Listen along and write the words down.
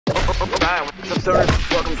Alright, what's up,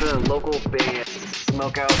 stoners? Welcome to the local band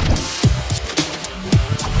Smokeout.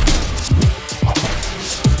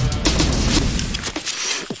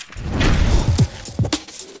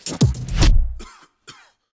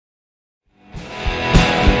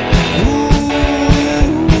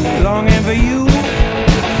 Longing for you.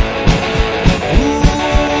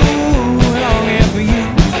 Longing for you.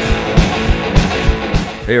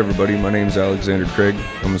 Hey everybody, my name is Alexander Craig.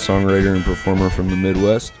 I'm a songwriter and performer from the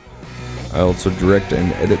Midwest. I also direct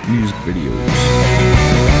and edit music videos.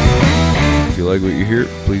 If you like what you hear,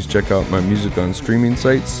 please check out my music on streaming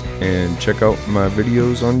sites and check out my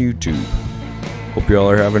videos on YouTube. Hope y'all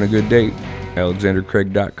are having a good day.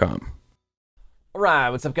 AlexanderCraig.com.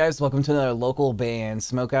 Alright, what's up guys? Welcome to another local band,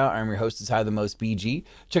 Smokeout. I'm your host, is High the Most BG.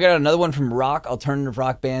 Check out another one from alternative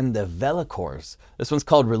rock band, the Vellichors. This one's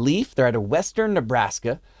called Relief. They're out of Western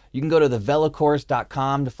Nebraska. You can go to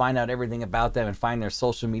thevellichors.com to find out everything about them and find their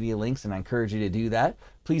social media links, and I encourage you to do that.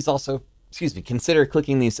 Please also, consider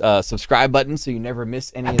clicking these subscribe buttons so you never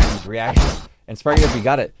miss any of these reactions. And spark it up, you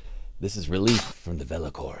got it. This is Relief from the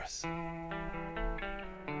Vellichors. Let's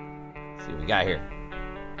see what we got here.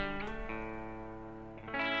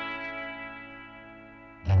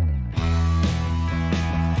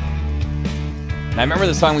 Now, I remember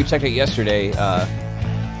the song we checked out yesterday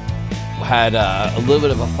had a little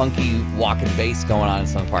bit of a funky walking bass going on in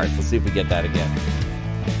some parts. Let's see if we get that again.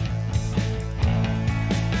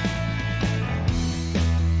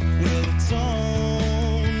 Well, it's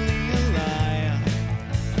only a lie.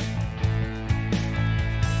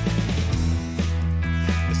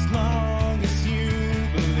 As long as you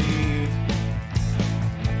believe,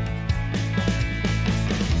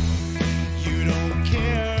 you don't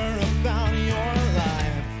care about your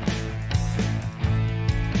life.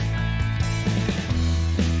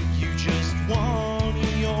 You just want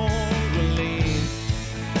your relief.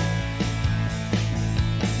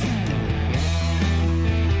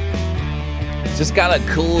 It's just got a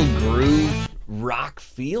cool groove rock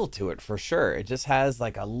feel to it for sure. It just has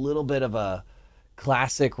like a little bit of a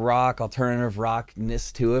classic rock, alternative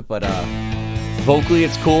rockness to it, but vocally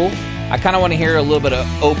it's cool. I kind of want to hear a little bit of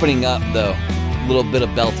opening up though, a little bit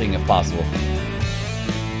of belting if possible.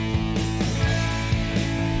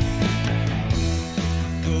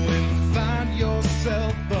 Go and find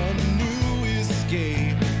yourself a new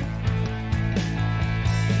escape,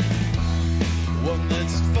 one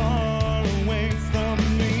that's far away from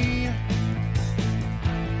me.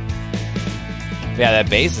 Yeah, that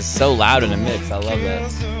bass is so loud in the mix. I love that.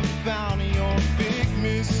 Cares about your big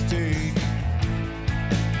mistake.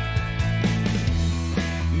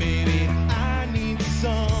 Maybe I need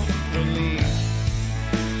some relief.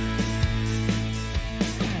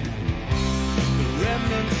 The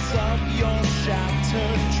remnants of your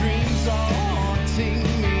shattered dreams are haunting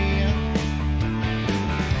me.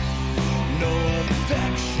 No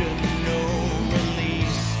affection, no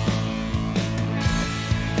release.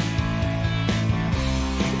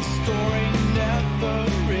 The story never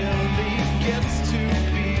really gets to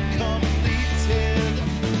be completed.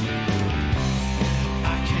 I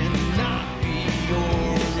cannot be your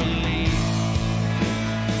relief.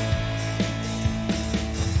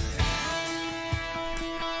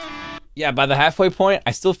 Yeah, by the halfway point,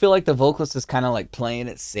 I still feel like the vocalist is kind of like playing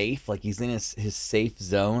it safe, like he's in his safe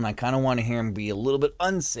zone. I kind of want to hear him be a little bit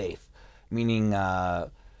unsafe, meaning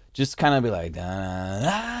just kind of be like, da,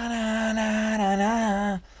 da, da, da, da,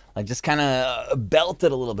 da. Like just kind of belt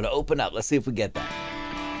it a little bit, open up. Let's see if we get that.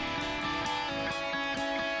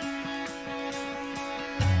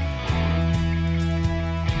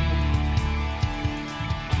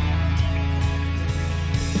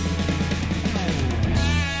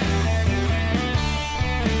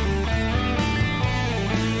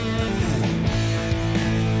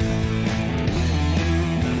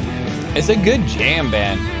 It's a good jam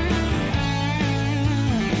band.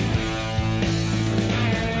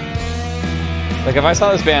 Like if I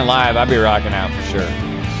saw this band live, I'd be rocking out for sure.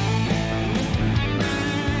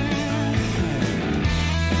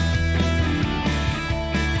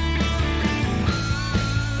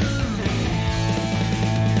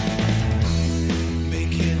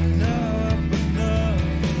 Making up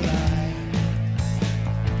another lie.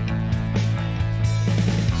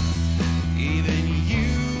 Even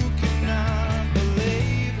you cannot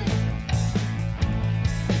believe.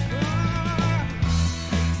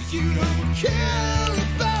 You don't care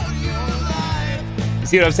about your life.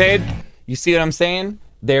 See what I'm saying? You see what I'm saying?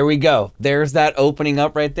 There we go. There's that opening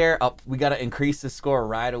up right there. Up, we got to increase the score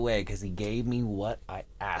right away because he gave me what I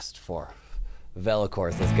asked for.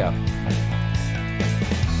 Vellichors, let's go.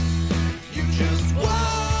 You just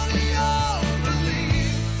want your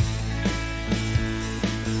relief.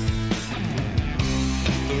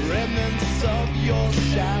 your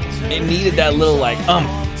shattered It needed that little like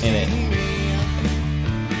in it.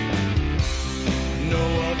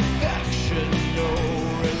 no affection, no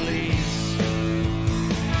release.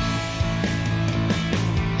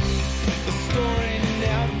 The story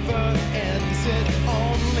never ends, it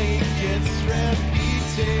only gets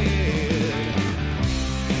repeated.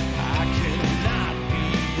 I cannot be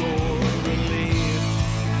your relief.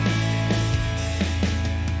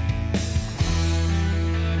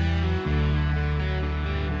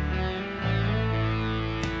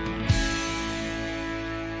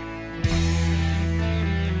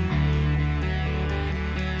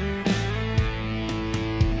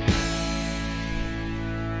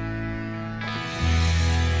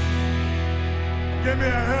 Give me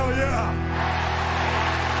a hell yeah.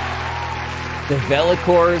 The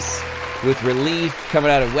Vellichors with Relief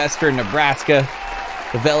coming out of Western Nebraska.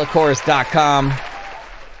 The Vellichors.com.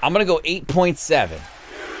 I'm going to go 8.7.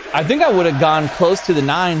 I think I would have gone close to the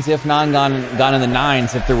 9s, if not gone in the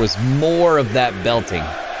 9s, if there was more of that belting.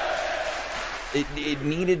 It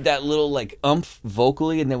needed that little like umph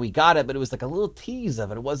vocally, and then we got it, but it was like a little tease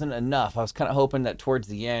of it. It wasn't enough. I was kind of hoping that towards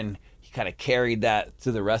the end, he kind of carried that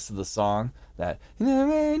to the rest of the song. That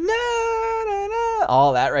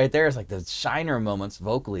all that right there is like the shiner moments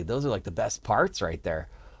vocally. Those are like the best parts right there.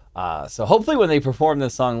 So hopefully when they perform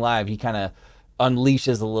this song live, he kind of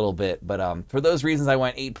unleashes a little bit. But for those reasons, I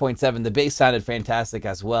went 8.7. The bass sounded fantastic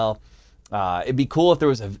as well. It'd be cool if there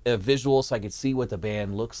was a visual so I could see what the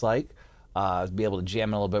band looks like. Be able to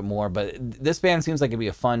jam a little bit more. But this band seems like it'd be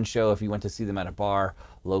a fun show if you went to see them at a bar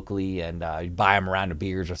locally and you buy them a round of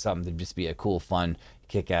beers or something. It'd just be a cool, fun,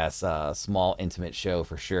 kick-ass, small, intimate show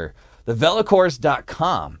for sure. The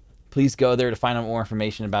Vellichors.com. Please go there to find out more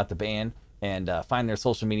information about the band and find their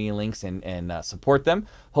social media links and support them.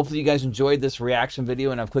 Hopefully you guys enjoyed this reaction video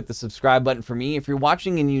and have clicked the subscribe button for me. If you're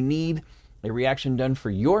watching and you need a reaction done for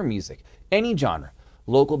your music, any genre,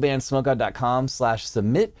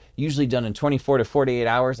 localbandsmokeout.com/submit, usually done in 24 to 48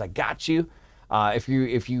 hours. I got you. I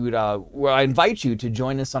invite you to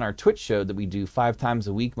join us on our Twitch show that we do 5 times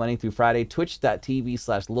a week, Monday through Friday,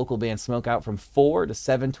 twitch.tv/localbandsmokeout from 4 to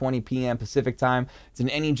 7:20 p.m. Pacific time. It's an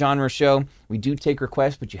any genre show. We do take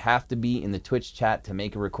requests, but you have to be in the Twitch chat to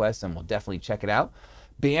make a request, and we'll definitely check it out.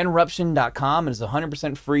 Bandruption.com. It is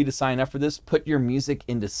 100% free to sign up for this. Put your music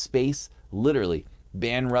into space, literally.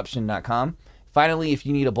 Bandruption.com. Finally, if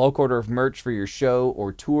you need a bulk order of merch for your show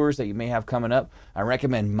or tours that you may have coming up, I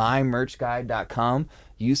recommend mymerchguide.com.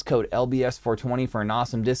 Use code LBS420 for an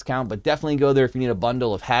awesome discount, but definitely go there if you need a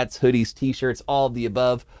bundle of hats, hoodies, t-shirts, all of the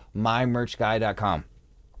above, mymerchguide.com.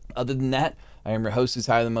 Other than that, I am your host who's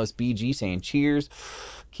higher than most, BG, saying cheers,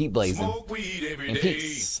 keep blazing, Smoke weed every and day.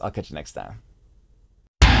 peace. I'll catch you next time.